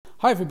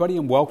Hi everybody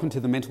and welcome to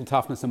the Mental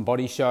Toughness and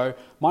Body Show.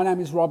 My name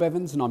is Rob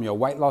Evans and I'm your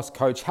weight loss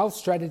coach, health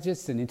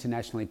strategist and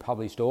internationally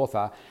published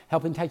author,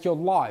 helping take your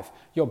life,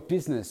 your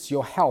business,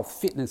 your health,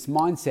 fitness,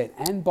 mindset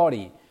and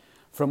body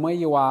from where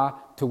you are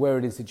to where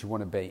it is that you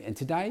want to be. And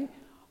today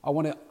I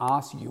want to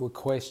ask you a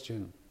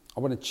question.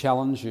 I want to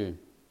challenge you.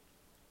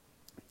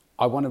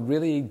 I want to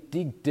really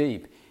dig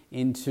deep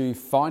into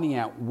finding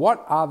out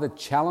what are the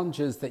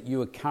challenges that you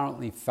are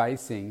currently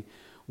facing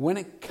when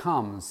it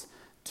comes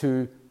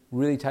to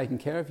really taking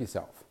care of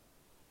yourself.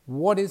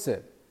 What is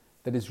it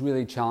that is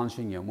really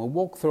challenging you? And we'll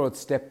walk through it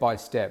step by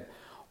step.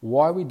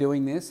 Why are we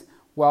doing this?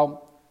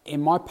 Well,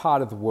 in my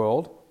part of the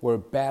world, we're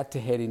about to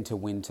head into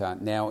winter.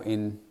 Now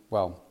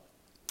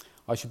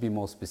I should be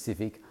more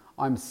specific.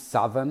 I'm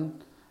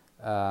southeast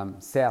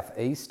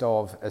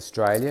of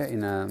Australia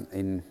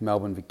in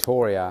Melbourne,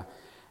 Victoria,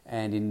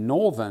 and in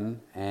northern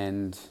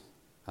and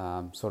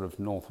sort of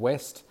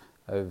northwest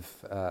of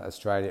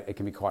Australia, it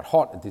can be quite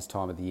hot at this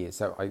time of the year.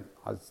 So I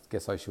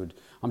guess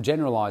I'm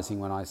generalising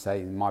when I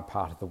say in my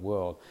part of the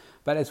world.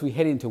 But as we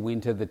head into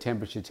winter, the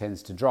temperature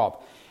tends to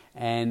drop.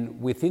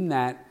 And within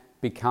that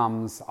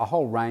becomes a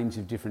whole range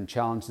of different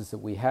challenges that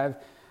we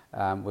have.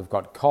 We've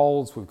got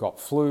colds, we've got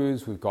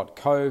flus, we've got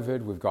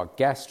COVID, we've got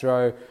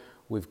gastro,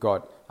 we've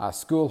got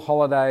school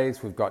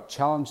holidays, we've got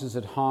challenges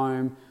at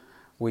home,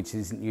 which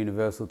isn't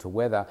universal to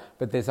weather.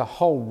 But there's a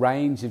whole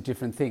range of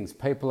different things.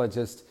 People are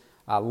just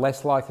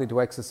less likely to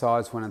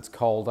exercise when it's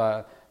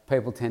colder.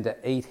 People tend to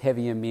eat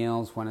heavier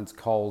meals when it's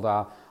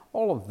colder.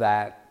 All of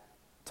that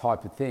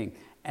type of thing.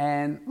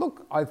 And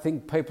look, I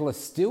think people are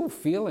still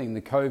feeling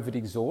the COVID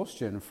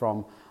exhaustion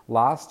from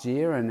last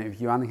year. And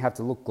if you only have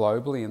to look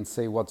globally and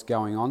see what's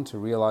going on to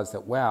realize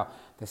that, wow,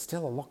 there's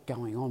still a lot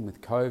going on with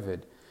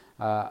COVID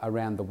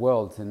around the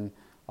world. And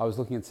I was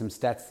looking at some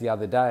stats the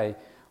other day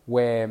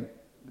where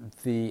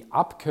the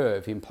up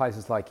curve in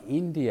places like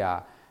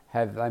India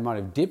they might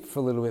have dipped for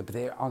a little bit, but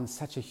they're on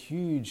such a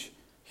huge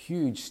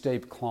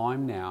steep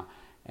climb now.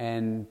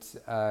 And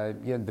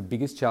the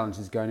biggest challenge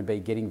is going to be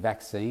getting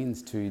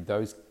vaccines to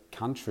those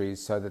countries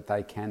so that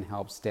they can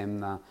help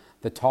stem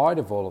the tide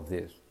of all of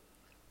this.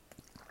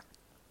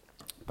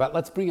 But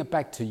let's bring it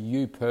back to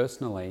you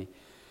personally.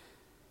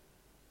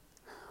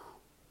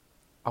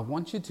 I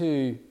want you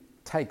to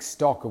take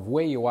stock of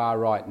where you are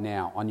right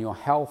now on your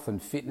health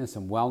and fitness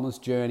and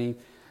wellness journey.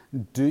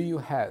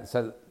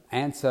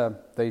 Answer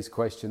these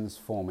questions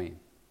for me.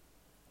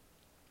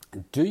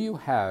 Do you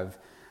have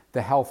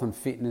the health and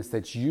fitness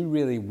that you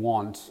really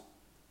want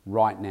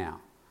right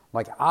now?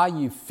 Like, are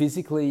you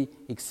physically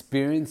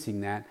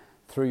experiencing that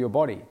through your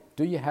body?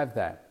 Do you have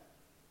that?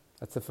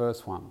 That's the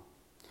first one.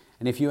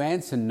 And if you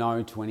answer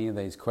no to any of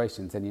these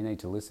questions, then you need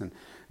to listen.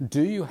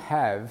 Do you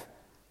have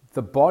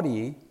the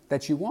body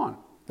that you want?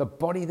 The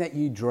body that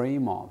you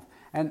dream of?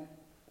 And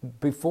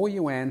before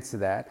you answer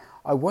that,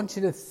 I want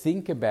you to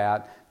think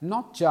about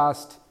not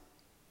just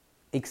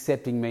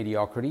accepting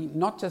mediocrity,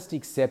 not just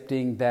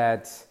accepting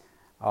that,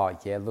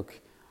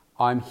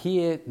 I'm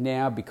here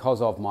now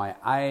because of my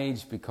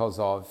age, because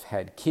I've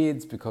had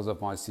kids, because of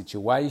my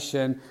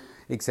situation,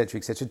 etc.,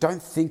 etc.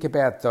 Don't think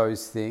about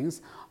those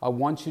things. I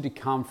want you to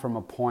come from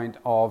a point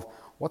of,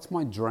 what's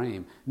my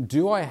dream?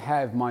 Do I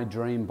have my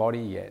dream body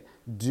yet?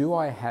 Do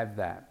I have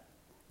that?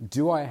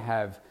 Do I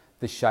have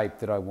the shape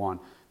that I want?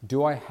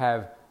 Do I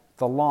have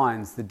the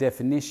lines, the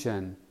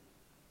definition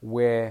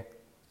where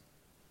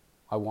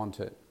I want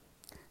it?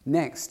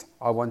 Next,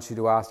 I want you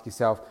to ask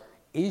yourself,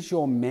 is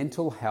your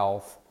mental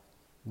health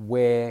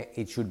where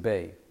it should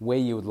be, where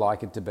you would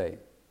like it to be?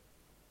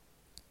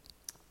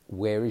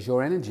 Where is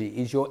your energy?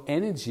 Is your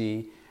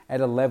energy at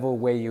a level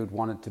where you would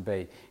want it to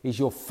be? Is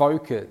your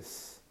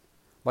focus,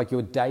 like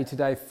your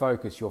day-to-day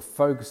focus, your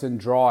focus and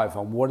drive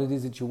on what it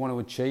is that you want to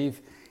achieve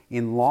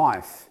in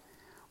life,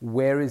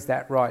 where is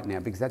that right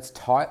now? Because that's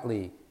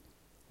tightly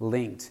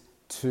linked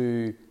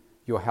to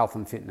your health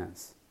and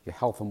fitness, your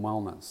health and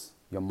wellness,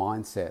 your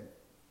mindset.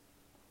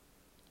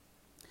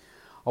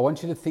 I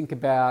want you to think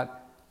about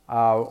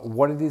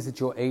what it is that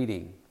you're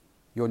eating,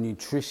 your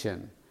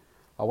nutrition.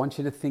 I want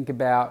you to think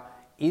about,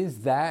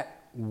 is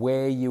that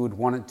where you would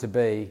want it to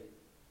be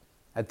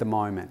at the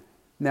moment?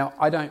 Now,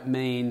 I don't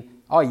mean,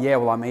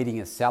 I'm eating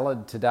a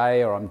salad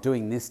today or I'm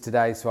doing this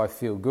today so I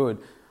feel good.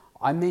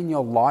 I mean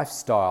your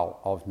lifestyle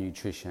of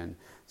nutrition.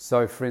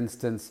 So, for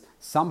instance,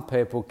 some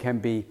people can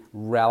be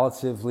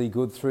relatively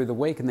good through the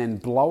week and then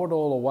blow it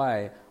all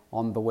away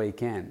on the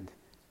weekend.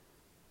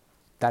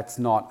 That's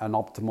not an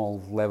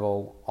optimal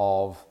level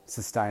of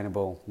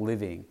sustainable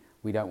living.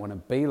 We don't want to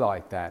be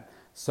like that.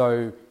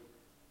 So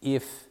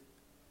if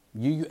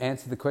you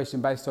answer the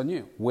question based on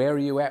you, where are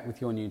you at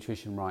with your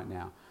nutrition right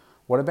now?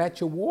 What about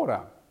your water?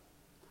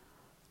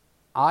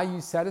 Are you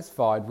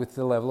satisfied with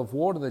the level of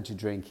water that you're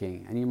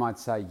drinking? And you might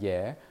say,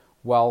 yeah.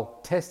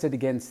 Well, test it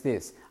against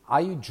this. Are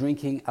you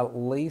drinking at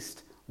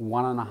least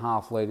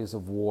 1.5 litres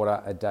of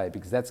water a day?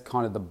 Because that's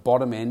kind of the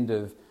bottom end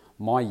of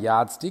my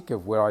yardstick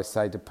of where I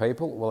say to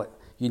people, well,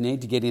 you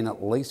need to get in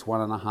at least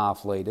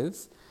 1.5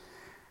 litres.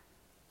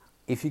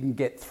 If you can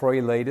get 3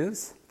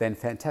 litres, then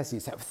fantastic. You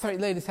say, 3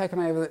 litres, how can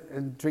I ever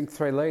drink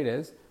 3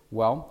 litres?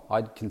 Well,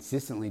 I'd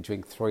consistently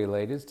drink 3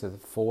 litres to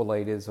 4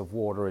 litres of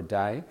water a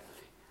day.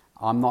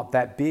 I'm not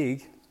that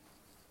big.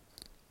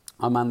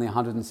 I'm only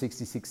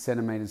 166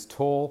 centimetres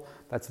tall.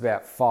 That's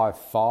about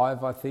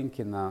 5'5", I think,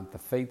 in the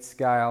feet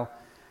scale.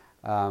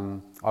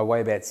 I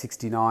weigh about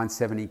 69,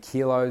 70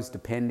 kilos,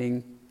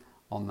 depending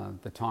on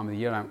the time of the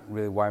year. I don't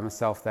really weigh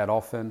myself that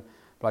often,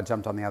 but I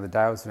jumped on the other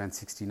day, I was around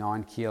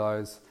 69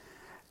 kilos.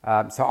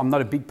 So I'm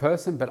not a big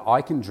person, but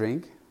I can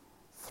drink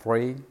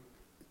 3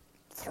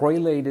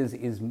 litres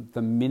is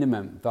the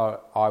minimum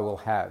that I will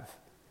have.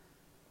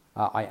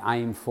 I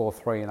aim for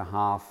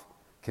 3.5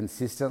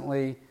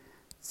 consistently.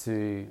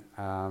 To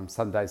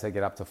some days I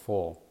get up to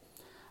 4.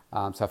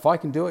 So if I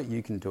can do it,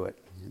 you can do it.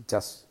 It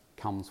just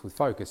comes with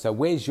focus. So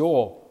where's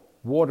your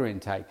water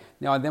intake?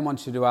 Now I then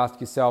want you to ask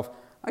yourself,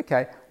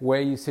 okay, where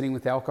are you sitting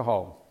with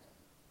alcohol?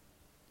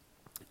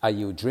 Are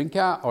you a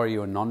drinker or are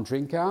you a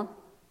non-drinker?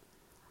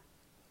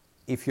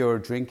 If you're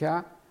a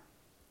drinker,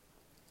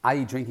 are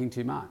you drinking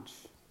too much?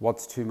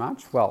 What's too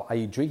much? Well, are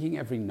you drinking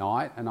every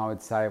night? And I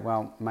would say,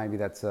 well, maybe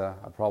that's a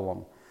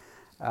problem.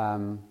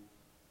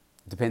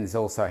 Depends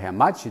also how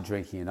much you're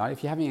drinking, you know.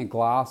 If you're having a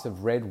glass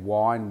of red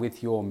wine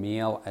with your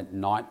meal at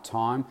night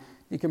time,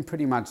 you can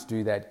pretty much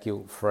do that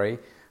guilt-free.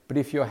 But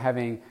if you're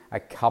having a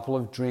couple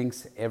of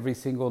drinks every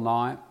single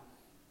night,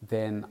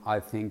 then I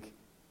think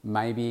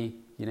maybe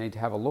you need to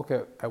have a look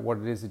at what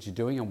it is that you're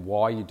doing and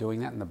why you're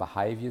doing that and the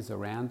behaviours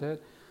around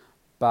it.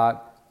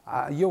 But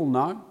you'll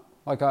know.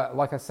 Like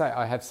I say,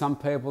 I have some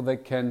people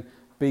that can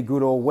be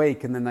good all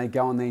week and then they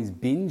go on these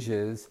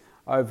binges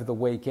over the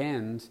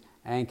weekend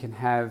and can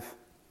have...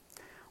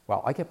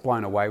 Well, I get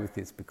blown away with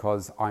this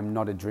because I'm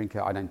not a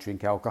drinker. I don't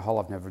drink alcohol.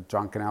 I've never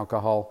drunk an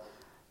alcohol.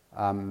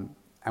 And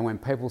when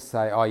people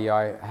say, oh yeah,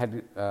 I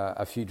had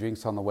a few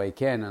drinks on the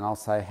weekend, and I'll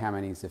say, how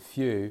many is a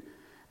few?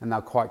 And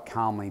they'll quite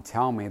calmly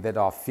tell me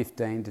that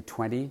 15 to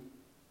 20.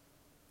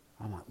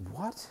 I'm like,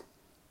 what?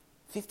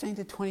 15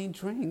 to 20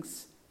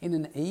 drinks in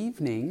an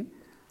evening?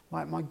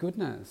 Like, my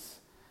goodness.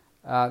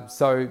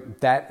 So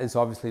that is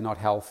obviously not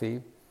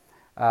healthy.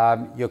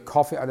 Your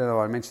coffee, I don't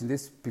know if I mentioned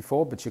this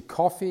before, but your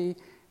coffee...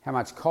 How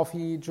much coffee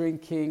you're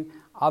drinking,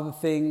 other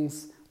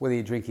things, whether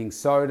you're drinking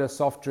soda,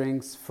 soft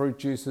drinks, fruit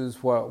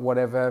juices,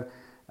 whatever,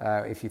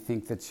 if you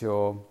think that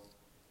you're,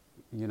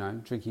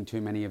 drinking too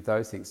many of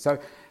those things. So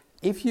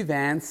if you've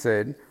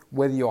answered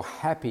whether you're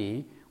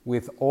happy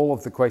with all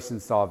of the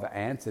questions I've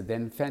answered,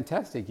 then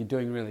fantastic, you're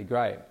doing really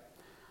great.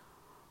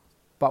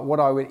 But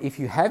if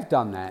you have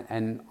done that,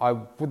 and I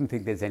wouldn't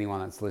think there's anyone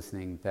that's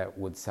listening that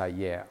would say,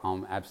 yeah,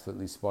 I'm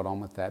absolutely spot on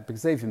with that,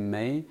 because even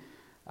me,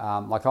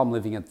 I'm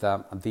living at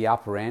the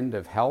upper end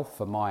of health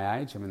for my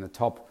age. I'm in the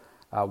top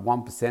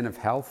 1% of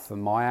health for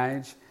my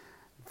age.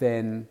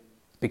 Then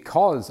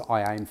because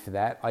I aim for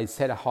that, I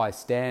set a high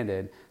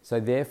standard. So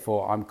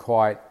therefore, I'm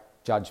quite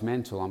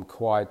judgmental. I'm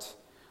quite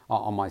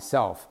on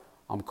myself.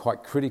 I'm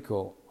quite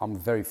critical. I'm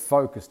very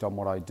focused on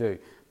what I do.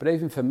 But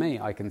even for me,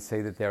 I can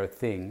see that there are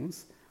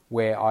things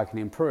where I can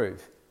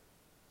improve.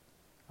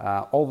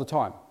 All the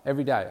time,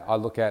 every day, I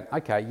look at,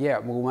 okay, yeah,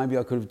 well, maybe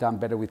I could have done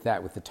better with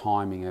that, with the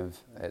timing of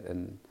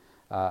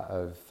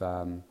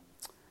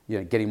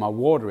getting my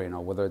water in,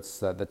 or whether it's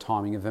the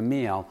timing of a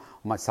meal,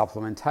 or my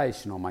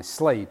supplementation, or my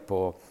sleep,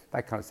 or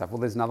that kind of stuff. Well,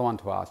 there's another one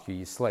to ask you,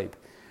 your sleep.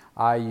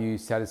 Are you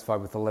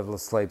satisfied with the level of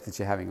sleep that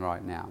you're having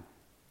right now?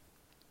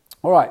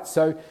 All right,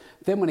 so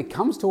then when it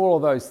comes to all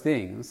of those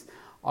things,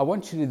 I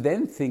want you to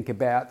then think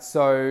about,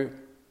 so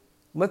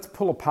let's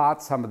pull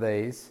apart some of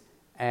these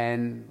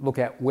and look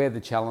at where the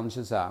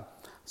challenges are.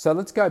 So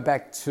let's go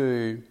back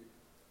to,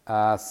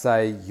 let's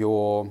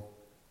go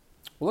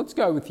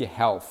with your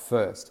health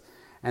first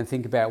and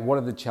think about what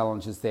are the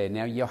challenges there.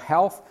 Now, your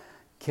health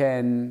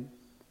can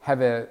have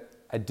a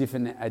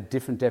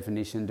different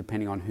definition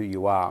depending on who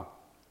you are.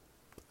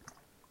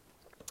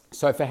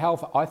 So for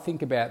health, I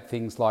think about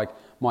things like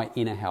my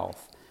inner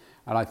health,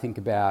 and I think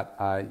about,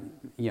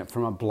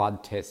 from a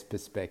blood test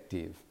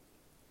perspective.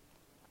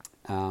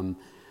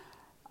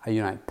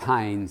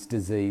 Pains,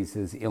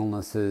 diseases,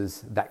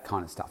 illnesses, that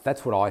kind of stuff.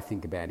 That's what I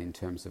think about in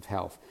terms of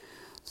health.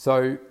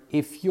 So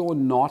if you're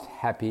not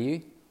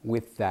happy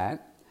with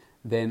that,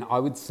 then I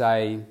would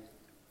say,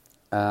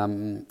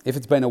 if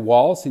it's been a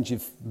while since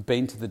you've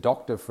been to the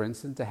doctor, for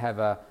instance, to have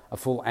a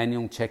full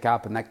annual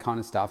checkup and that kind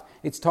of stuff,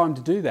 it's time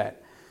to do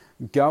that.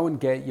 Go and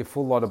get your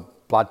full lot of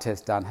blood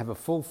tests done, have a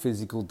full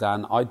physical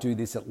done. I do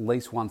this at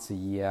least once a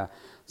year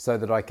so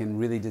that I can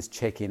really just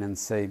check in and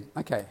see,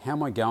 okay, how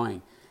am I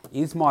going?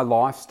 Is my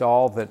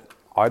lifestyle that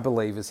I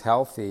believe is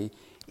healthy,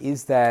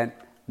 is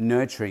that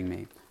nurturing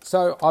me?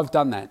 So I've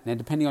done that. Now,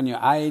 depending on your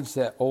age,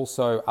 there are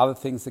also other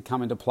things that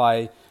come into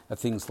play, are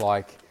things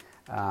like,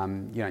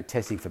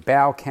 testing for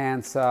bowel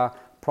cancer,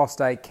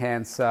 prostate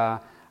cancer,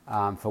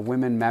 for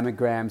women,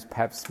 mammograms,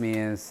 pap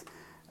smears,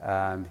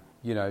 a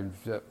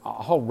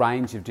whole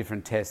range of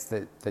different tests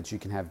that you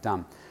can have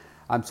done.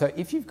 So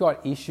if you've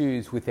got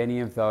issues with any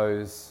of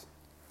those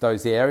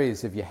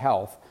areas of your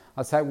health,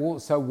 I say, well,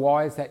 so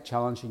why is that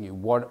challenging you?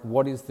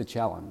 What is the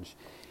challenge?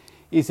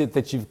 Is it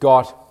that you've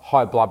got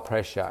high blood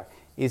pressure?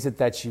 Is it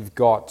that you've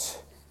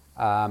got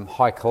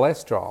high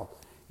cholesterol?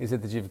 Is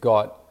it that you've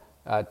got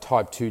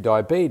type 2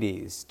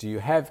 diabetes? Do you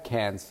have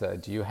cancer?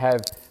 Do you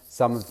have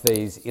some of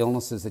these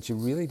illnesses that you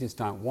really just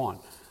don't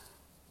want?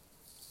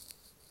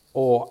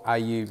 Or are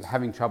you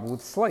having trouble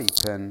with sleep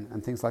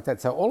and things like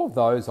that? So all of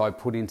those I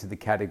put into the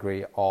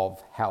category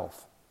of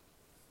health.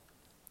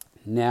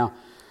 Now,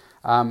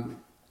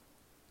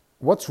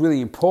 what's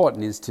really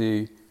important is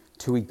to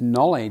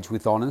acknowledge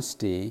with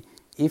honesty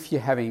if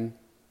you're having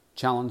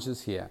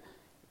challenges here,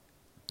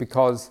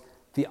 because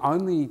the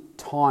only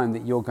time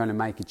that you're going to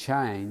make a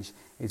change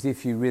is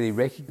if you really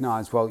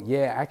recognize, well,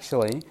 yeah,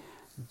 actually,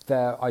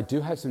 I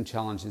do have some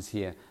challenges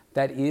here.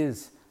 That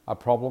is a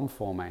problem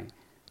for me.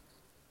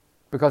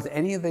 Because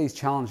any of these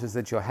challenges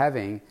that you're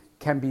having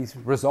can be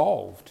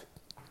resolved.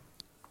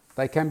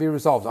 They can be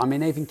resolved. I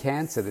mean, even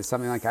cancer, there's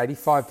something like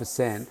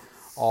 85%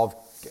 of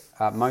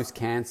most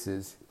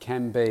cancers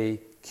can be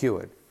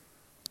cured.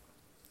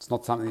 It's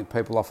not something that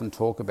people often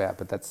talk about,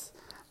 but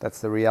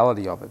that's the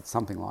reality of it,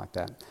 something like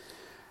that.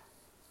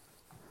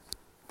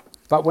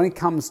 But when it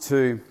comes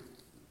to,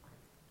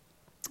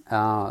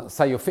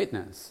 say, your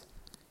fitness,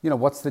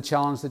 what's the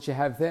challenge that you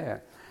have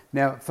there?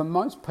 Now, for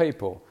most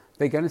people,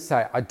 they're going to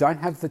say, I don't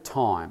have the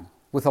time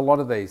with a lot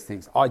of these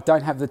things. I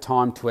don't have the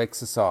time to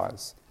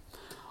exercise.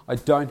 I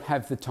don't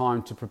have the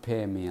time to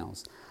prepare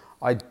meals.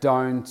 I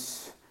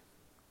don't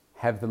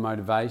have the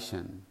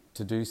motivation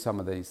to do some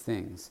of these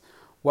things.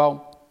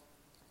 Well,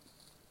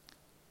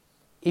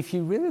 if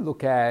you really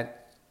look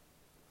at,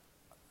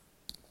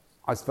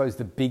 I suppose,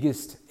 the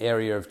biggest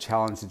area of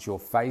challenge that you're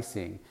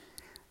facing,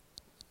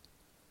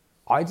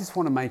 I just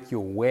want to make you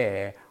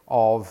aware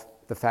of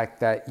the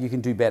fact that you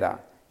can do better,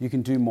 you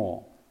can do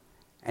more.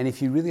 And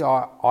if you really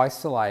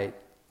isolate,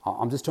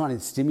 I'm just trying to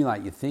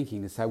stimulate your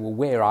thinking to say, well,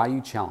 where are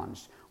you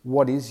challenged?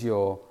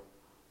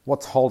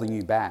 What's holding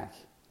you back?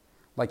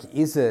 Like,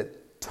 is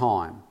it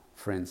time,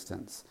 for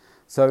instance?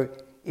 So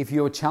if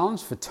you're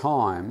challenged for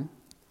time,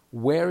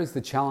 where is the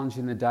challenge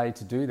in the day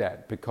to do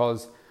that?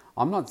 Because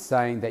I'm not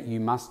saying that you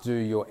must do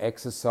your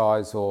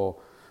exercise or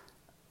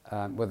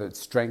whether it's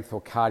strength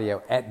or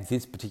cardio at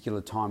this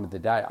particular time of the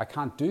day. I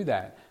can't do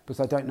that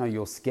because I don't know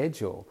your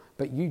schedule,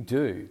 but you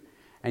do.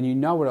 And you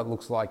know what it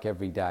looks like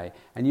every day.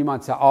 And you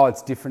might say, oh,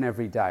 it's different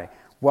every day.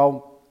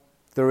 Well,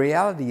 the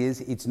reality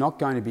is it's not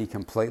going to be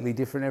completely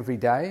different every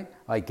day.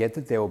 I get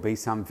that there will be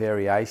some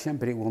variation,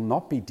 but it will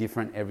not be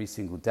different every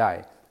single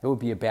day. It will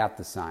be about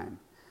the same.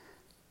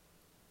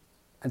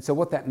 And so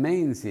what that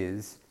means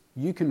is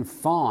you can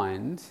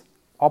find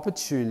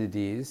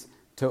opportunities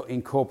to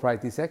incorporate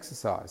this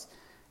exercise.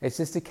 It's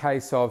just a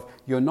case of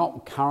you're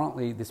not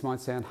currently, this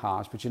might sound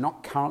harsh, but you're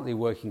not currently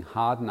working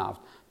hard enough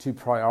to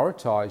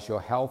prioritize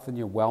your health and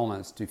your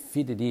wellness to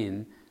fit it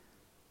in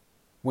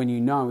when you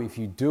know if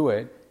you do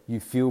it, you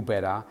feel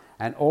better.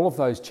 And all of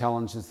those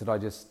challenges that I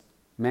just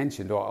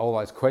mentioned, or all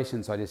those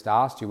questions I just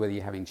asked you, whether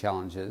you're having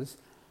challenges,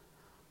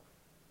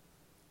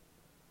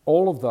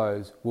 all of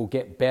those will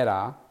get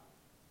better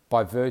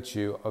by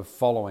virtue of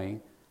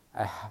following,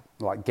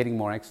 like getting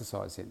more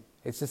exercise in.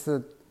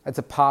 It's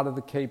a part of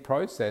the key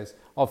process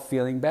of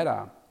feeling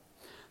better.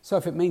 So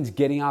if it means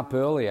getting up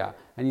earlier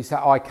and you say,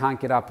 oh, I can't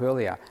get up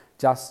earlier,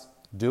 just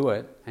do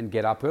it and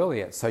get up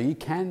earlier so you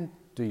can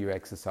do your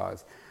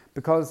exercise.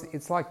 Because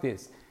it's like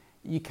this.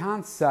 You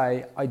can't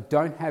say, I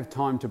don't have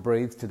time to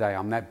breathe today,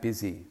 I'm that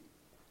busy.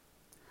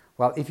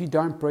 Well, if you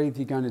don't breathe,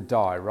 you're going to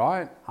die,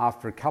 right?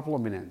 After a couple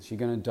of minutes, you're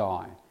going to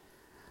die.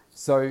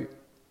 So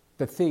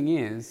the thing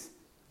is,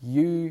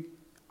 you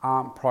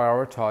aren't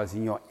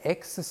prioritizing your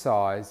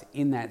exercise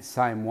in that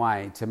same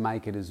way to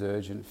make it as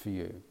urgent for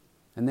you.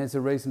 And there's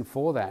a reason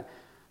for that.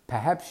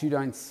 Perhaps you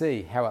don't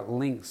see how it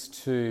links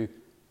to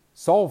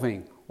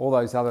solving all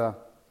those other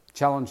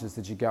challenges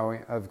that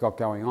have got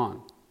going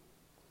on.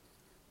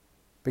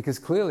 Because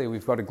clearly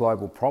we've got a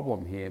global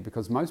problem here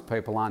because most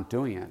people aren't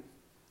doing it.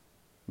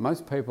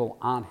 Most people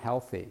aren't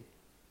healthy.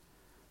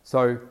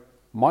 So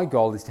my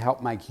goal is to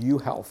help make you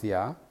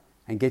healthier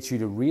and get you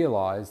to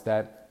realize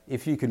that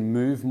if you can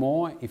move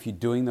more, if you're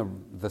doing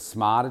the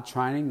smarter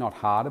training, not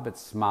harder, but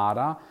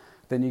smarter,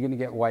 then you're going to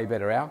get way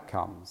better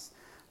outcomes.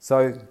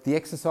 So the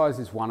exercise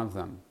is one of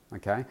them,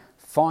 okay?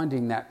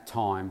 Finding that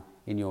time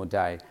in your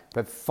day,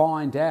 but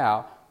find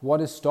out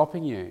what is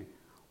stopping you.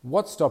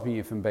 What's stopping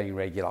you from being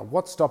regular?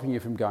 What's stopping you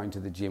from going to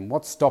the gym?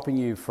 What's stopping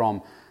you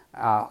from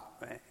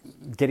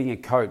getting a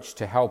coach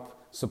to help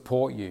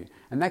support you?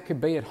 And that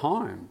could be at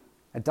home.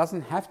 It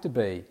doesn't have to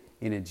be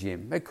in a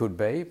gym. It could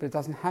be, but it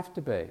doesn't have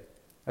to be.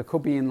 It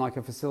could be in like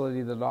a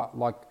facility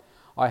that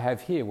I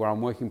have here where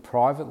I'm working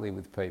privately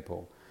with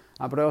people.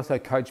 But I also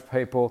coach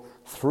people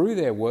through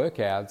their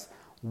workouts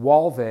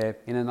while they're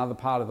in another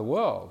part of the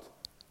world.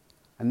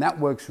 And that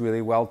works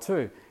really well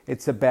too.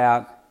 It's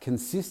about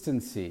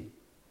consistency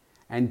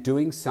and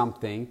doing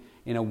something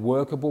in a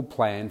workable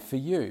plan for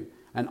you.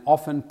 And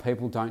often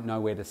people don't know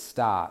where to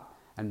start,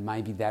 and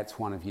maybe that's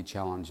one of your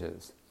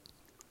challenges.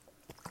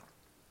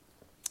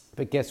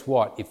 But guess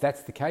what? If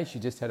that's the case,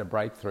 you just had a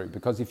breakthrough.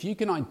 Because if you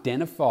can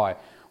identify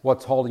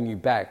what's holding you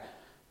back,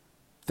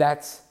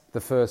 that's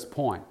the first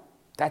point.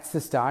 That's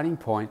the starting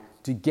point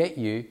to get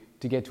you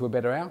to get to a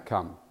better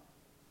outcome.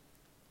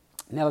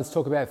 Now let's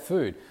talk about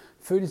food.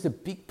 Food is a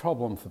big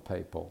problem for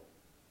people.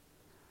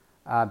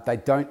 They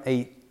don't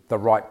eat the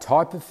right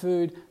type of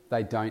food.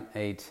 They don't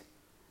eat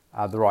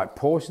the right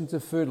portions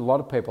of food. A lot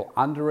of people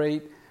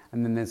undereat.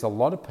 And then there's a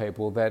lot of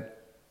people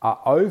that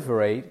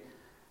overeat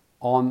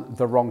on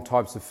the wrong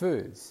types of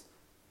foods.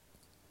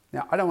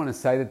 Now, I don't want to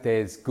say that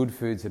there's good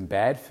foods and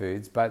bad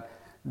foods, but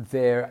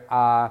there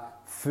are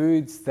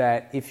foods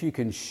that if you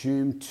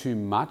consume too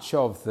much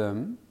of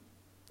them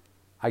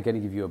are going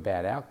to give you a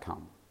bad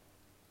outcome.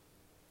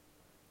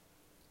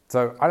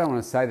 So I don't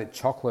want to say that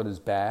chocolate is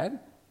bad.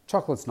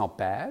 Chocolate's not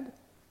bad.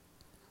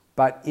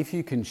 But if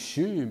you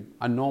consume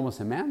enormous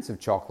amounts of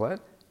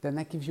chocolate, then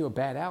that gives you a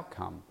bad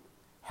outcome.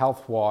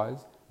 Health-wise,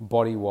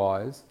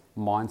 body-wise,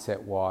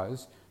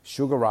 mindset-wise,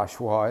 sugar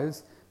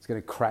rush-wise, it's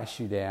going to crash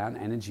you down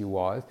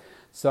energy-wise.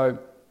 So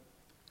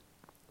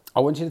I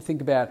want you to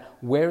think about,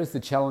 where is the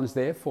challenge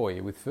there for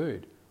you with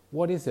food?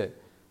 What is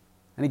it?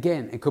 And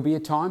again, it could be a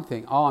time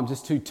thing. Oh, I'm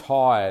just too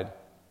tired.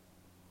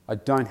 I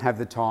don't have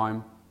the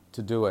time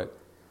to do it.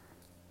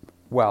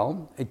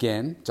 Well,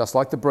 again, just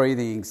like the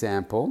breathing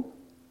example,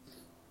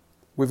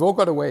 we've all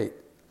got to eat.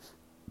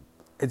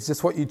 It's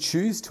just what you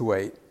choose to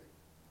eat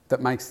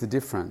that makes the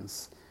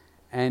difference.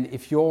 And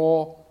if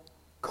you're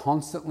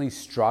constantly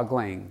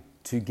struggling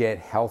to get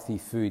healthy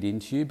food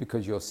into you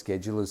because your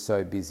schedule is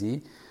so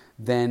busy,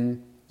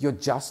 then you're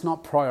just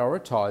not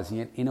prioritizing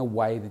it in a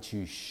way that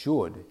you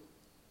should.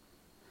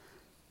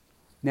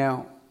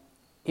 Now,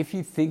 if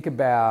you think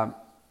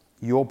about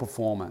your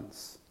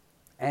performance,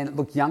 and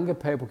look, younger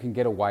people can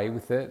get away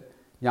with it.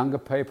 Younger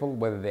people,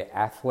 whether they're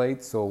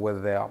athletes or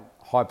whether they're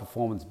high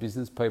performance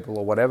business people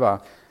or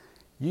whatever,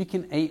 you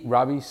can eat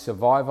rubbish,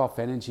 survive off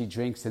energy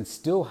drinks and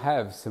still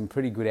have some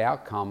pretty good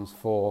outcomes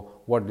for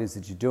what it is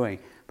that you're doing.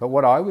 But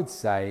what I would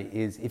say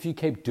is, if you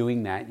keep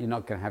doing that, you're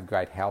not going to have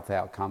great health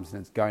outcomes,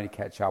 and it's going to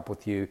catch up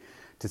with you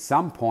to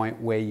some point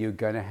where you're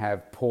going to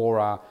have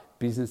poorer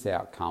business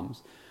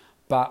outcomes.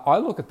 But I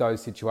look at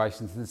those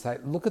situations and say,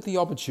 look at the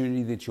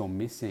opportunity that you're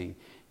missing.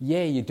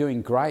 Yeah, you're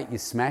doing great, you're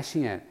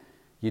smashing it.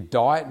 Your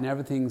diet and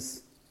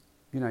everything's,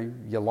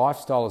 your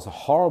lifestyle is a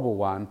horrible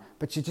one,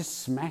 but you're just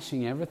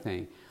smashing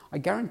everything. I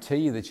guarantee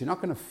you that you're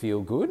not going to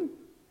feel good.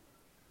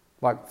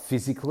 Like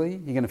physically,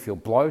 you're going to feel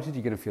bloated,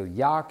 you're going to feel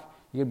yuck,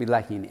 you're going to be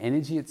lacking in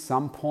energy at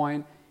some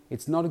point.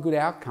 It's not a good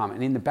outcome.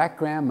 And in the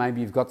background,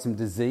 maybe you've got some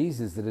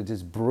diseases that are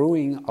just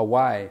brewing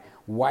away,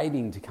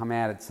 waiting to come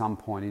out at some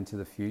point into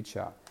the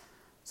future.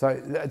 So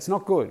it's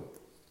not good.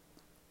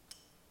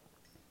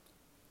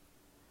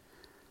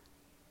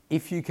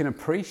 If you can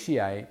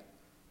appreciate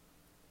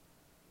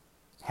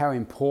how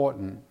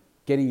important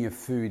getting your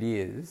food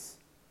is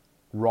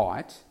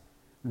right,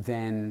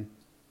 then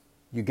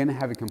you're going to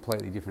have a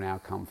completely different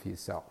outcome for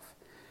yourself.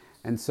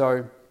 And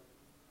so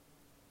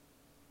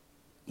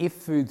if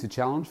food's a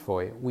challenge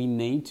for you, we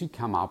need to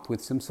come up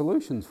with some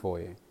solutions for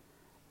you.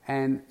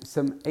 And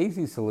some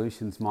easy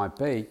solutions might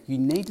be, you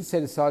need to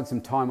set aside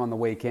some time on the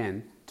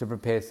weekend to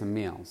prepare some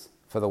meals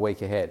for the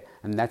week ahead.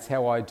 And that's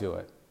how I do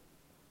it.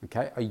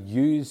 Okay, I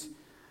use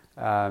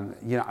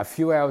a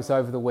few hours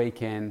over the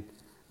weekend,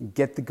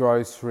 get the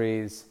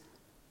groceries,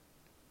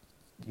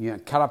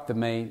 cut up the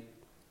meat,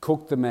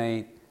 cook the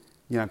meat,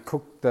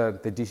 cook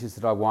the dishes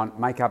that I want,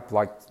 make up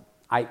like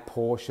 8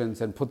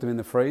 portions and put them in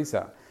the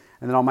freezer.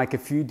 And then I'll make a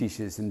few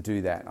dishes and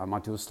do that. I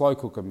might do a slow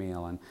cooker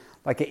meal. And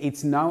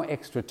it's no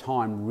extra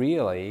time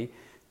really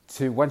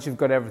to, once you've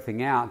got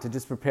everything out, to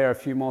just prepare a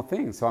few more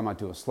things. So I might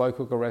do a slow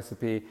cooker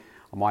recipe.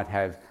 I might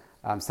have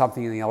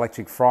something in the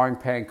electric frying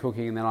pan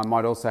cooking, and then I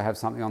might also have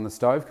something on the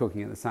stove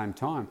cooking at the same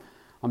time.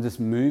 I'm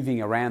just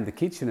moving around the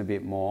kitchen a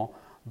bit more,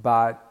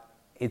 but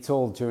it's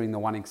all during the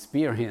one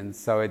experience,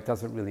 so it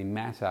doesn't really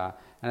matter.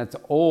 And it's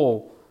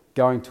all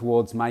going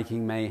towards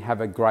making me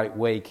have a great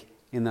week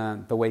in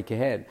the week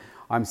ahead.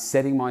 I'm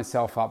setting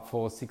myself up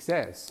for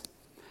success.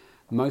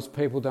 Most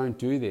people don't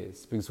do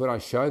this, because when I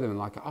show them,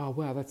 like, oh,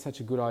 wow, that's such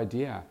a good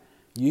idea.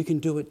 You can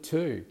do it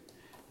too.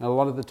 And a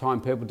lot of the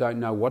time people don't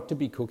know what to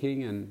be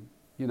cooking, and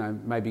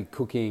maybe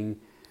cooking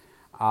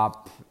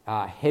up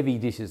heavy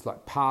dishes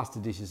like pasta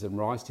dishes and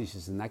rice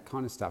dishes and that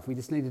kind of stuff. We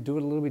just need to do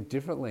it a little bit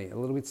differently, a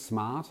little bit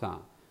smarter.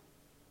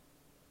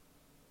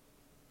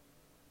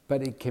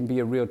 But it can be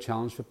a real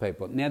challenge for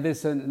people. Now,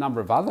 there's a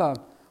number of other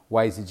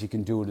ways that you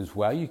can do it as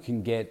well. You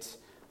can get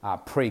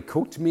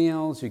pre-cooked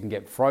meals, you can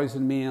get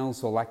frozen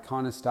meals, all that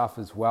kind of stuff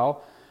as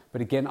well.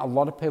 But again, a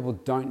lot of people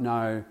don't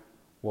know,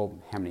 well,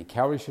 how many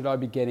calories should I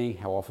be getting?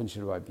 How often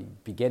should I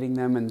be getting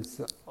them? And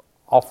it's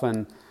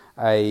often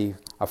a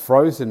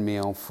frozen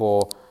meal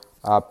for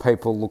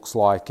people looks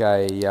like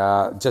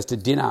just a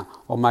dinner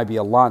or maybe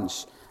a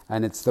lunch,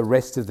 and it's the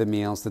rest of the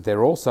meals that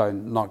they're also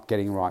not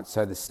getting right.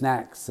 So the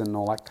snacks and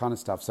all that kind of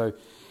stuff. So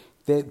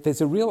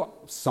there's a real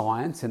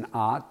science and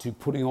art to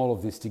putting all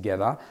of this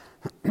together,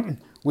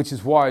 which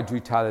is why I do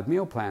tailored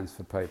meal plans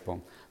for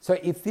people. So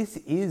if this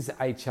is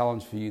a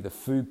challenge for you, the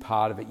food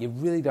part of it, you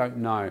really don't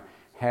know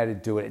how to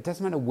do it. It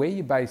doesn't matter where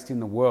you're based in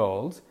the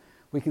world,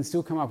 we can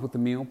still come up with a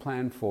meal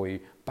plan for you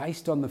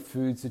based on the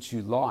foods that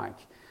you like.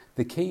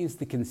 The key is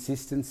the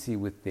consistency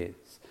with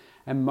this.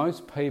 And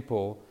most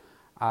people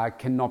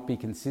cannot be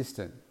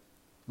consistent.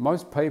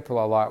 Most people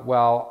are like,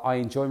 well, I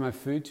enjoy my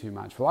food too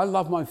much. Well, I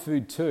love my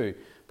food too,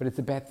 but it's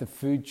about the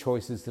food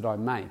choices that I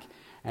make.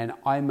 And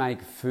I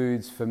make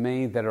foods for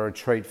me that are a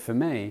treat for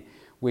me,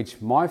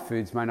 which my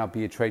foods may not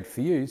be a treat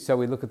for you. So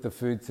we look at the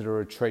foods that are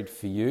a treat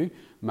for you.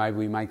 Maybe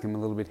we make them a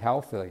little bit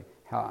healthier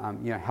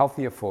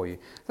for you.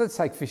 So let's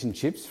take fish and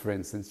chips, for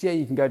instance. Yeah,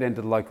 you can go down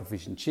to the local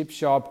fish and chip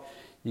shop.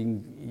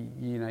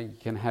 You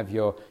can have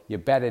your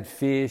battered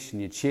fish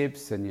and your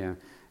chips and your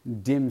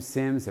dim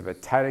sims, the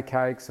potato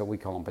cakes, or we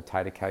call them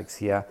potato cakes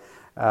here.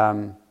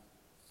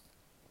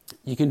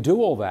 You can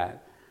do all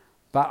that,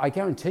 but I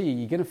guarantee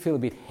you're going to feel a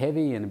bit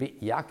heavy and a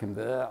bit yuck and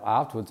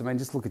afterwards. I mean,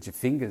 just look at your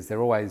fingers.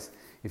 They're always,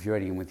 if you're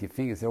eating them with your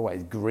fingers, they're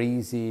always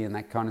greasy and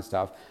that kind of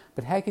stuff.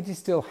 But how could you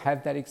still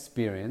have that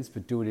experience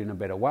but do it in a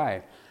better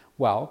way?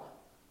 Well,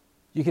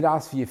 you could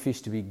ask for your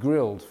fish to be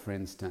grilled, for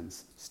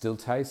instance. Still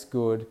tastes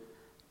good.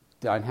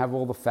 Don't have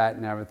all the fat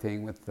and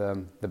everything with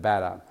the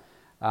batter.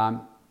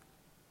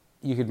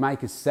 You could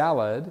make a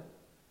salad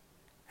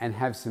and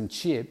have some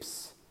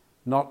chips,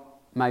 not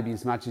maybe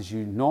as much as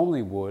you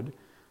normally would,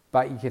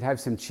 but you could have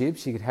some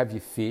chips, you could have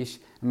your fish,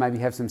 and maybe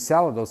have some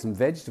salad or some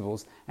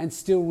vegetables and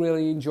still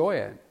really enjoy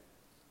it.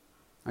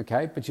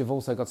 Okay, but you've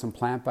also got some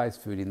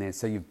plant-based food in there,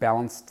 so you've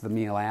balanced the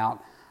meal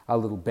out a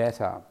little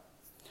better.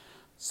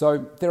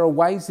 So there are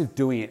ways of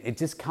doing it. It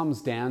just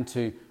comes down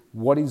to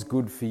what is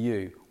good for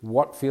you,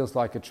 what feels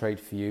like a treat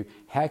for you,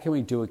 how can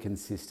we do it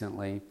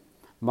consistently.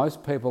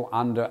 Most people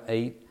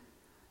undereat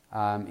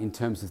in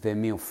terms of their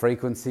meal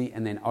frequency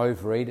and then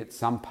overeat at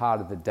some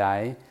part of the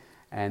day,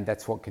 and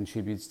that's what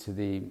contributes to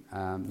the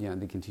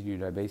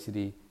continued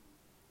obesity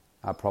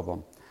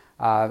problem.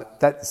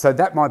 So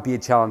that might be a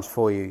challenge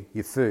for you,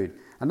 your food.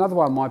 Another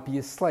one might be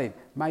your sleep.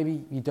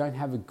 Maybe you don't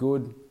have a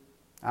good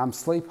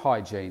sleep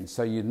hygiene,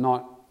 so you're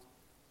not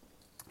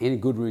in a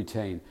good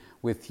routine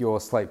with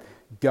your sleep.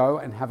 Go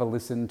and have a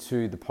listen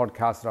to the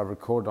podcast that I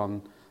recorded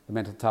on the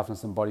Mental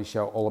Toughness and Body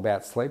Show all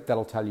about sleep.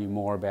 That'll tell you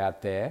more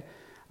about there,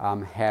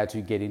 how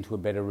to get into a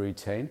better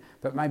routine.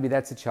 But maybe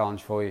that's a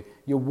challenge for you.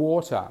 Your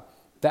water,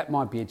 that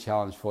might be a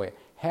challenge for you.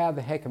 How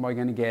the heck am I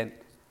going to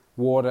get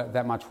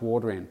that much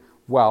water in?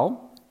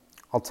 Well,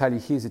 I'll tell you,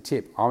 here's a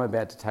tip. I'm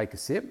about to take a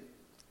sip.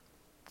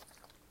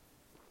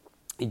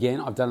 Again,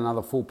 I've done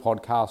another full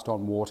podcast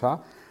on water,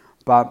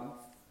 but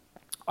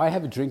I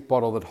have a drink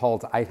bottle that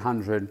holds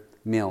 800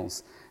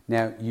 mils.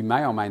 Now, you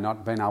may or may not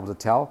have been able to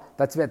tell.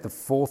 That's about the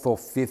fourth or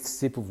fifth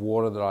sip of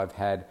water that I've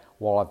had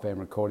while I've been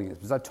recording this.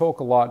 Because I talk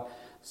a lot,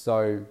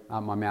 so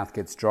my mouth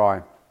gets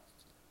dry.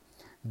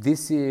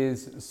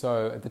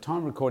 So at the time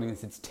of recording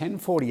this, it's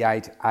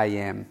 10:48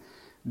 a.m.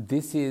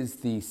 This is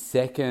the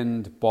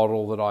second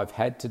bottle that I've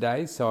had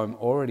today, so I'm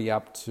already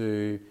up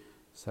to,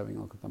 so having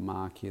a look at the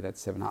mark here,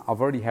 that's 7. I've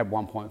already had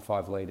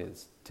 1.5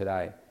 litres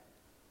today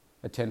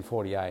at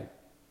 10:48.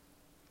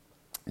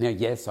 Now,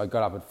 yes, I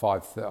got up at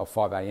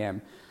 5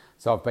 a.m.,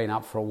 so I've been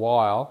up for a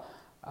while,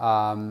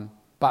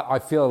 but I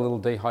feel a little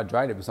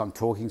dehydrated because I'm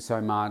talking so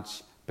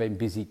much, been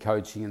busy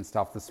coaching and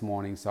stuff this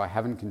morning, so I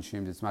haven't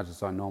consumed as much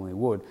as I normally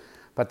would.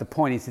 But the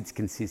point is, it's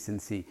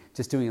consistency,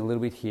 just doing a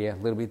little bit here,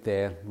 a little bit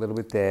there, a little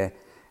bit there,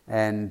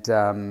 and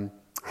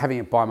having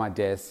it by my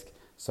desk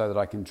so that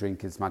I can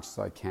drink as much as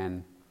I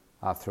can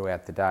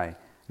throughout the day.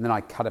 And then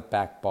I cut it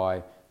back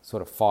by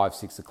sort of 5,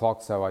 6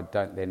 o'clock, so I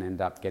don't then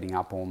end up getting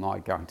up all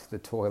night going to the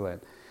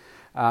toilet.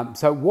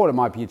 So water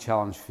might be a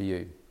challenge for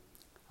you.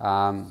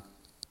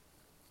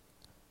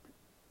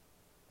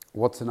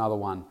 What's another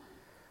one?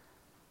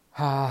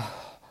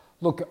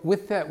 Look,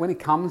 with that, when it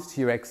comes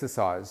to your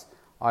exercise,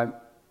 I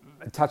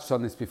touched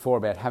on this before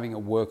about having a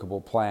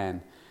workable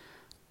plan.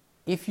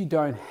 If you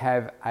don't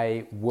have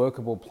a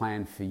workable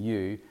plan for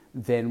you,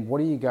 then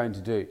what are you going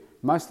to do?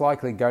 Most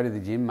likely go to the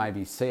gym,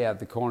 maybe see out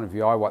the corner of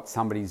your eye what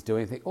somebody's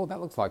doing, think, oh, that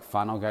looks like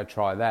fun, I'll go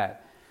try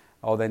that.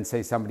 Or then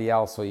see somebody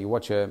else, or you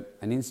watch an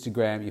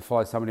Instagram, you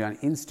follow somebody on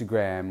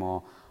Instagram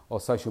or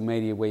social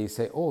media where you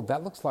say, oh,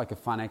 that looks like a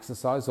fun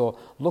exercise, or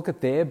look at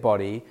their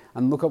body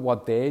and look at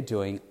what they're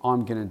doing,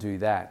 I'm going to do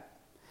that.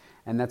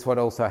 And that's what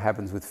also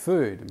happens with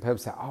food. And people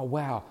say, oh,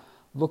 wow,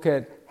 look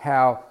at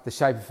how the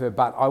shape of her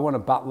butt, I want a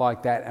butt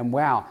like that, and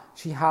wow,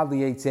 she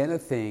hardly eats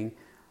anything,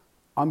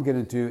 I'm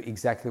going to do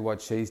exactly what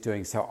she's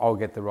doing, so I'll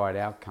get the right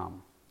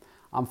outcome.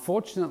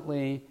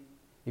 Unfortunately,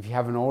 if you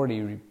haven't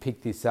already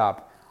picked this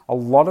up, a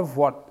lot of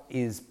what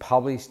is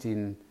published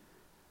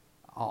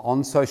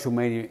on social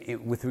media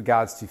with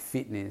regards to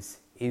fitness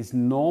is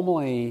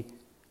normally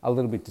a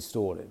little bit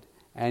distorted,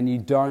 and you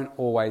don't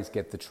always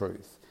get the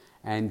truth.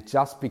 And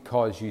just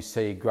because you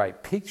see a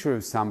great picture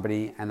of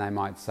somebody and they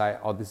might say,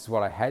 oh, this is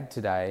what I had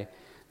today,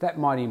 that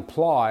might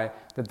imply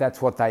that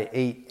that's what they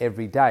eat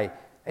every day.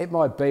 It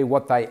might be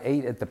what they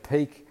eat at the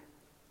peak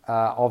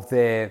of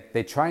their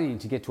training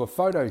to get to a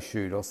photo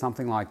shoot or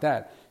something like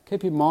that.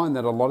 Keep in mind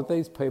that a lot of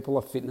these people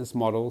are fitness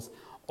models.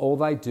 All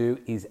they do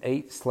is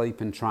eat,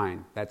 sleep and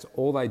train. That's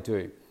all they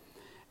do.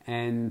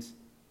 And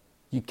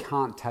you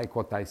can't take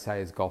what they say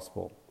as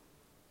gospel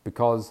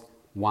because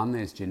one,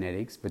 there's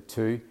genetics, but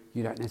two,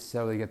 you don't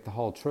necessarily get the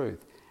whole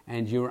truth.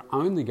 And you're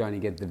only going to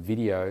get the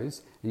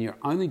videos and you're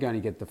only going to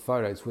get the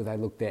photos where they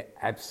look their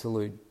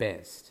absolute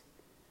best.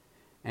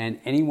 And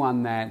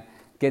anyone that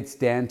gets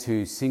down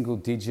to single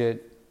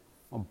digit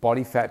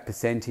body fat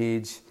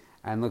percentage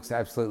and looks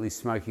absolutely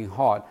smoking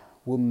hot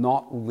will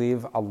not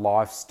live a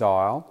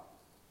lifestyle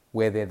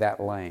where they're that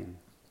lean.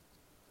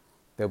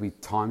 There'll be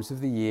times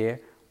of the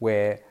year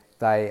where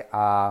they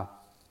are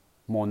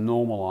more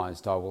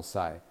normalized, I will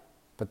say,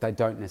 but they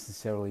don't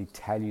necessarily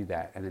tell you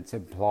that. And it's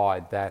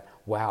implied that,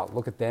 wow,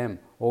 look at them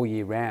all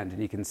year round.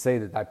 And you can see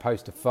that they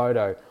post a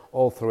photo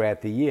all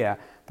throughout the year,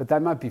 but they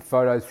might be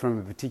photos from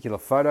a particular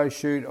photo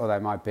shoot, or they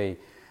might be,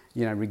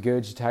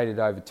 regurgitated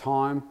over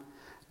time.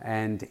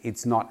 And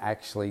it's not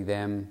actually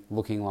them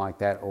looking like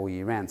that all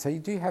year round. So you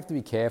do have to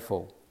be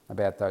careful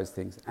about those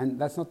things. And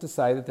that's not to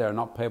say that there are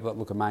not people that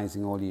look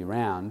amazing all year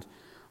round,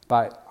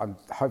 but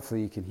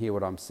hopefully you can hear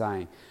what I'm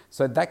saying.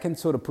 So that can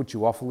sort of put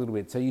you off a little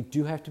bit. So you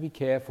do have to be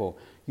careful.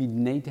 You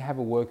need to have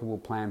a workable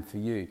plan for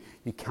you.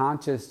 You can't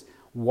just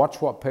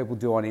watch what people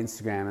do on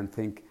Instagram and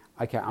think,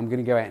 okay, I'm going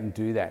to go out and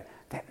do that.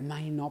 That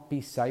may not be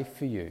safe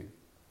for you.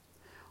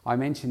 I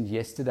mentioned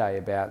yesterday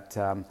about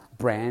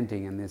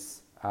branding and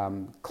this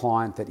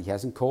client that he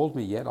hasn't called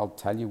me yet. I'll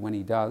tell you when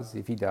he does,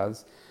 if he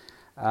does.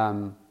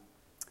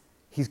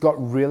 He's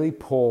got really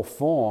poor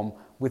form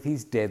with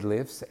his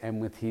deadlifts and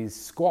with his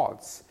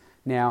squats.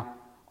 Now,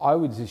 I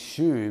would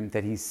assume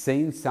that he's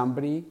seen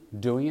somebody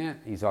doing it.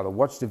 He's either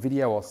watched a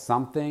video or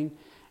something,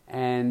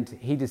 and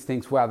he just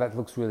thinks, wow, that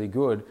looks really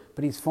good,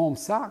 but his form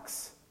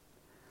sucks.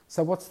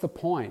 So what's the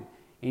point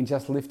in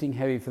just lifting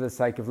heavy for the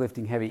sake of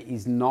lifting heavy?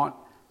 He's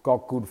not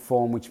got good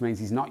form, which means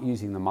he's not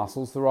using the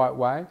muscles the right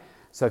way.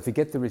 So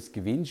forget the risk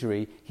of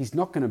injury. He's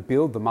not going to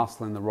build the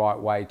muscle in the right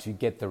way to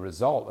get the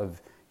result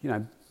of,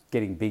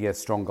 getting bigger,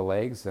 stronger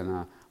legs and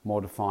a more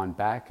defined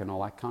back and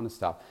all that kind of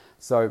stuff.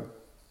 So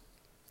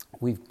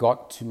we've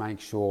got to make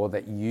sure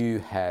that you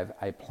have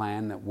a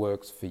plan that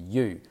works for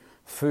you,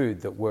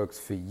 food that works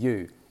for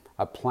you,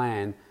 a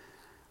plan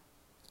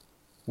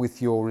with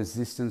your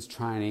resistance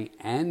training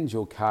and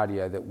your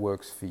cardio that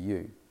works for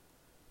you.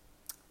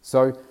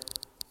 So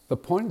the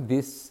point of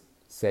this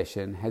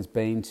session has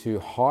been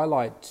to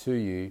highlight to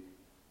you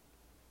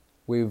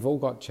we've all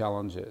got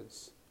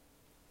challenges,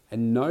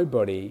 and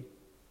nobody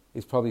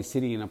is probably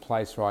sitting in a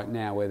place right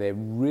now where they're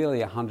really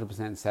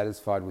 100%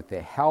 satisfied with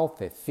their health,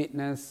 their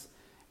fitness,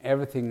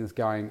 everything is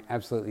going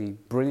absolutely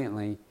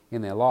brilliantly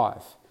in their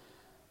life.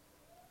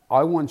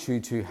 I want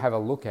you to have a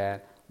look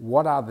at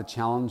what are the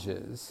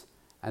challenges,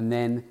 and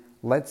then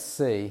let's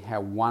see how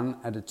one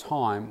at a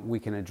time we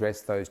can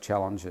address those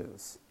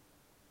challenges.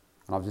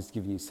 And I've just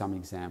given you some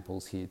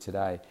examples here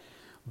today.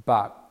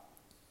 But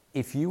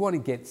if you want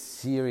to get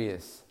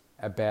serious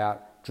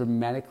about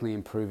dramatically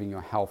improving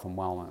your health and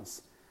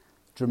wellness,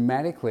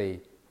 dramatically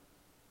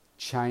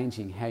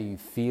changing how you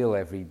feel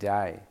every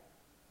day,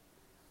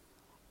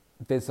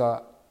 there's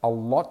a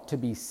lot to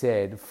be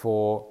said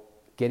for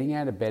getting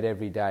out of bed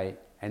every day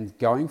and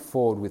going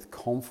forward with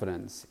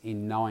confidence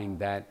in knowing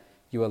that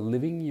you are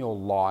living your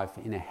life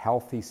in a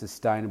healthy,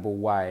 sustainable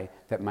way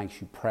that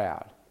makes you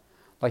proud.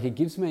 Like, it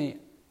gives me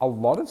a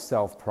lot of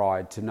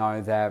self-pride to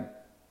know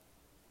that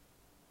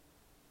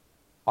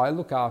I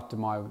look after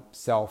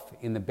myself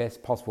in the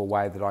best possible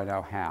way that I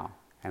know how.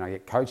 And I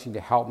get coaching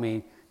to help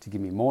me, to give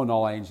me more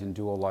knowledge and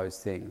do all those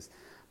things.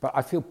 But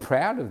I feel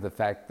proud of the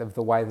fact of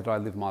the way that I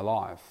live my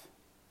life,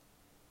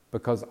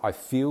 because I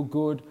feel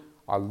good,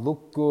 I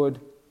look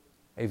good,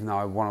 even though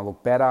I want to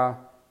look better.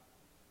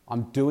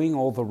 I'm doing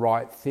all the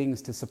right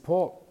things to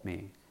support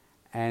me.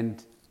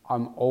 And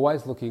I'm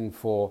always looking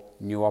for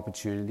new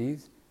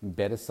opportunities,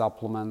 better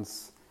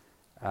supplements,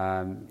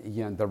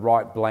 the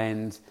right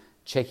blend,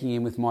 checking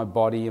in with my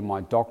body and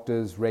my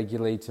doctors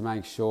regularly to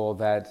make sure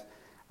that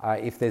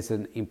if there's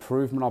an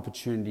improvement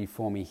opportunity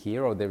for me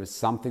here, or there is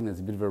something that's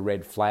a bit of a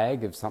red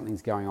flag if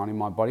something's going on in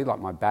my body, like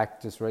my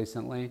back just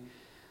recently,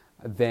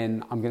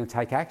 then I'm going to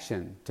take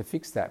action to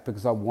fix that,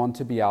 because I want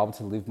to be able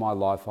to live my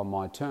life on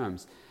my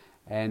terms.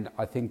 And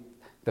I think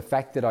the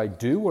fact that I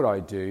do what I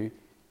do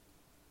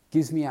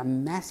gives me a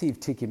massive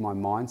tick in my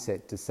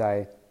mindset to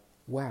say,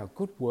 wow,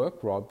 good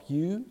work, Rob.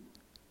 You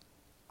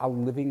are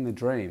living the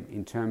dream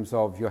in terms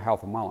of your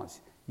health and wellness.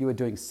 You are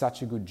doing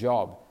such a good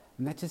job,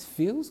 and that just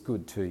feels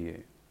good to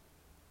you.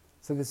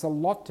 So there's a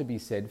lot to be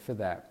said for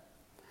that.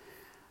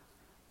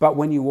 But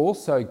when you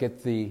also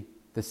get the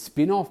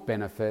spin-off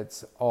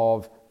benefits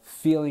of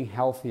feeling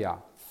healthier,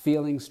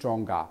 feeling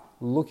stronger,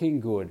 looking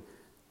good,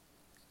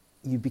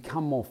 you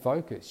become more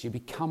focused, you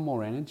become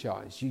more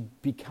energized, you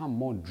become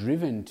more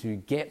driven to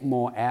get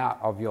more out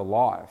of your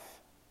life.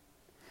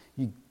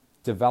 You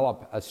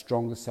develop a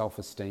stronger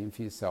self-esteem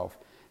for yourself,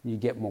 and you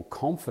get more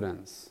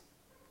confidence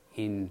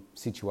in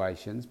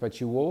situations,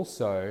 but you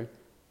also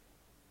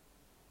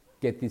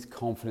get this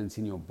confidence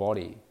in your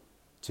body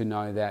to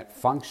know that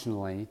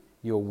functionally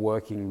you're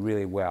working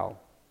really well.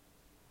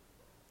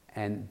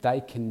 And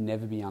they can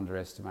never be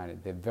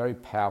underestimated. They're very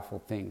powerful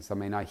things. I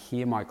mean, I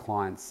hear my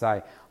clients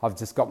say, I've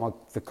just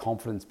got the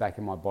confidence back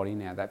in my body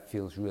now. That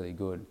feels really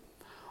good.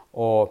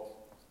 Or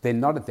they're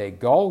not at their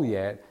goal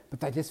yet, but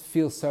they just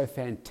feel so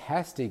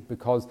fantastic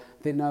because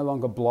they're no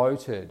longer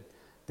bloated.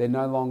 They're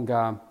no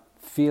longer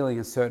feeling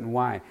a certain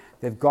way.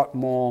 They've got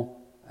more,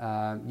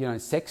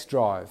 sex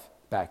drive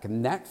back,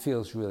 and that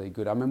feels really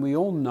good. I mean, we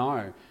all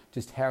know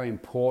just how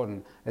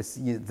important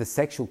the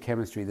sexual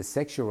chemistry, the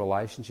sexual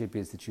relationship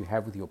is that you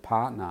have with your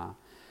partner,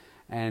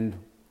 and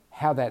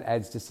how that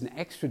adds just an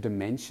extra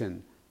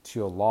dimension to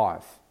your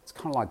life. It's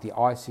kind of like the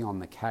icing on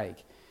the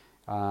cake.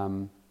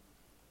 And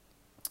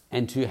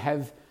to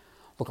have,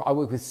 look, I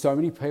work with so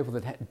many people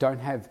that don't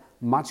have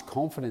much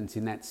confidence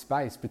in that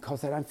space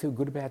because they don't feel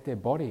good about their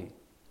body.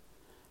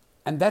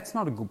 And that's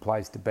not a good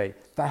place to be.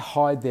 They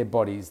hide their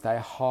bodies, they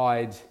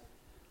hide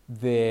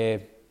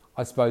their,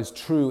 I suppose,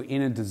 true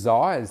inner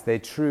desires, their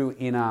true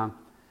inner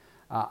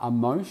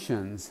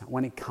emotions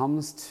when it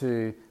comes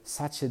to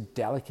such a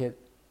delicate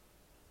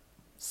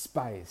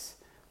space,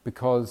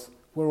 because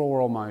we're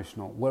all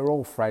emotional, we're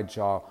all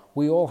fragile,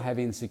 we all have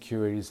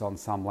insecurities on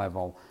some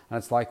level. And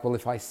it's like, well,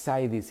 if I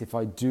say this, if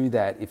I do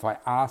that, if I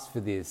ask for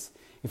this,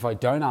 if I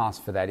don't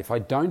ask for that, if I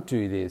don't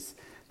do this,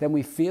 then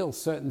we feel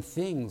certain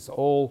things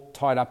all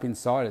tied up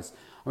inside us.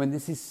 I mean,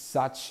 this is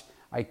such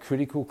a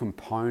critical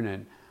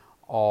component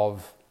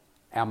of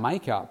our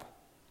makeup,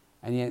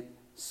 and yet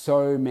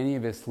so many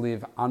of us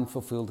live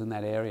unfulfilled in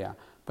that area.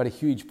 But a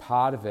huge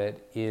part of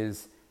it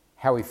is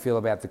how we feel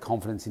about the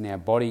confidence in our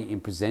body in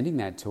presenting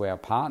that to our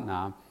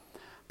partner.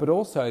 But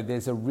also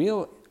there's a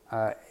real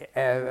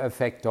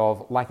effect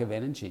of lack of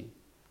energy,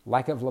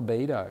 lack of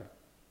libido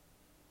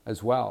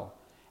as well.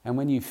 And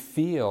when you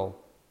feel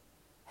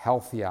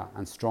healthier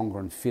and stronger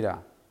and fitter,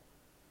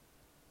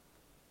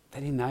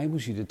 that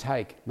enables you to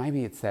take,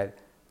 maybe it's that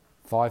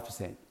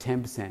 5%,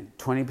 10%,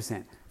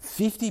 20%,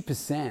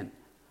 50%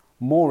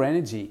 more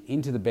energy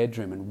into the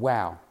bedroom. And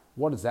wow,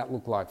 what does that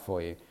look like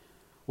for you?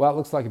 Well, it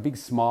looks like a big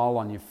smile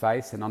on your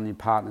face and on your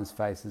partner's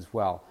face as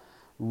well.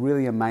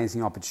 Really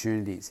amazing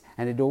opportunities.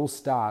 And it all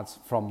starts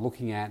from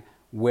looking at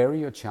where are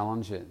your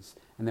challenges.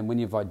 And then when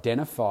you've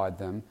identified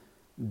them,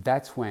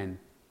 that's when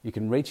you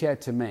can reach out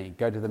to me.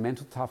 Go to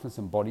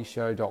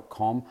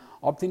thementaltoughnessandbodyshow.com,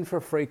 opt in for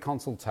a free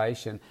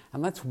consultation,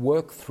 and let's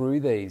work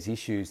through these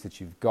issues that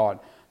you've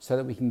got so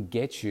that we can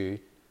get you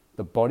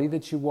the body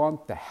that you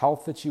want, the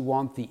health that you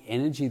want, the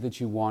energy that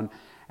you want,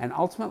 and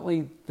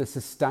ultimately the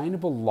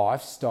sustainable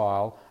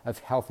lifestyle of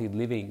healthy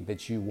living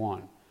that you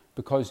want,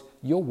 because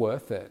you're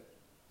worth it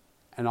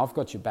and I've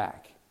got your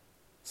back.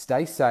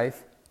 Stay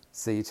safe.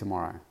 See you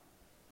tomorrow.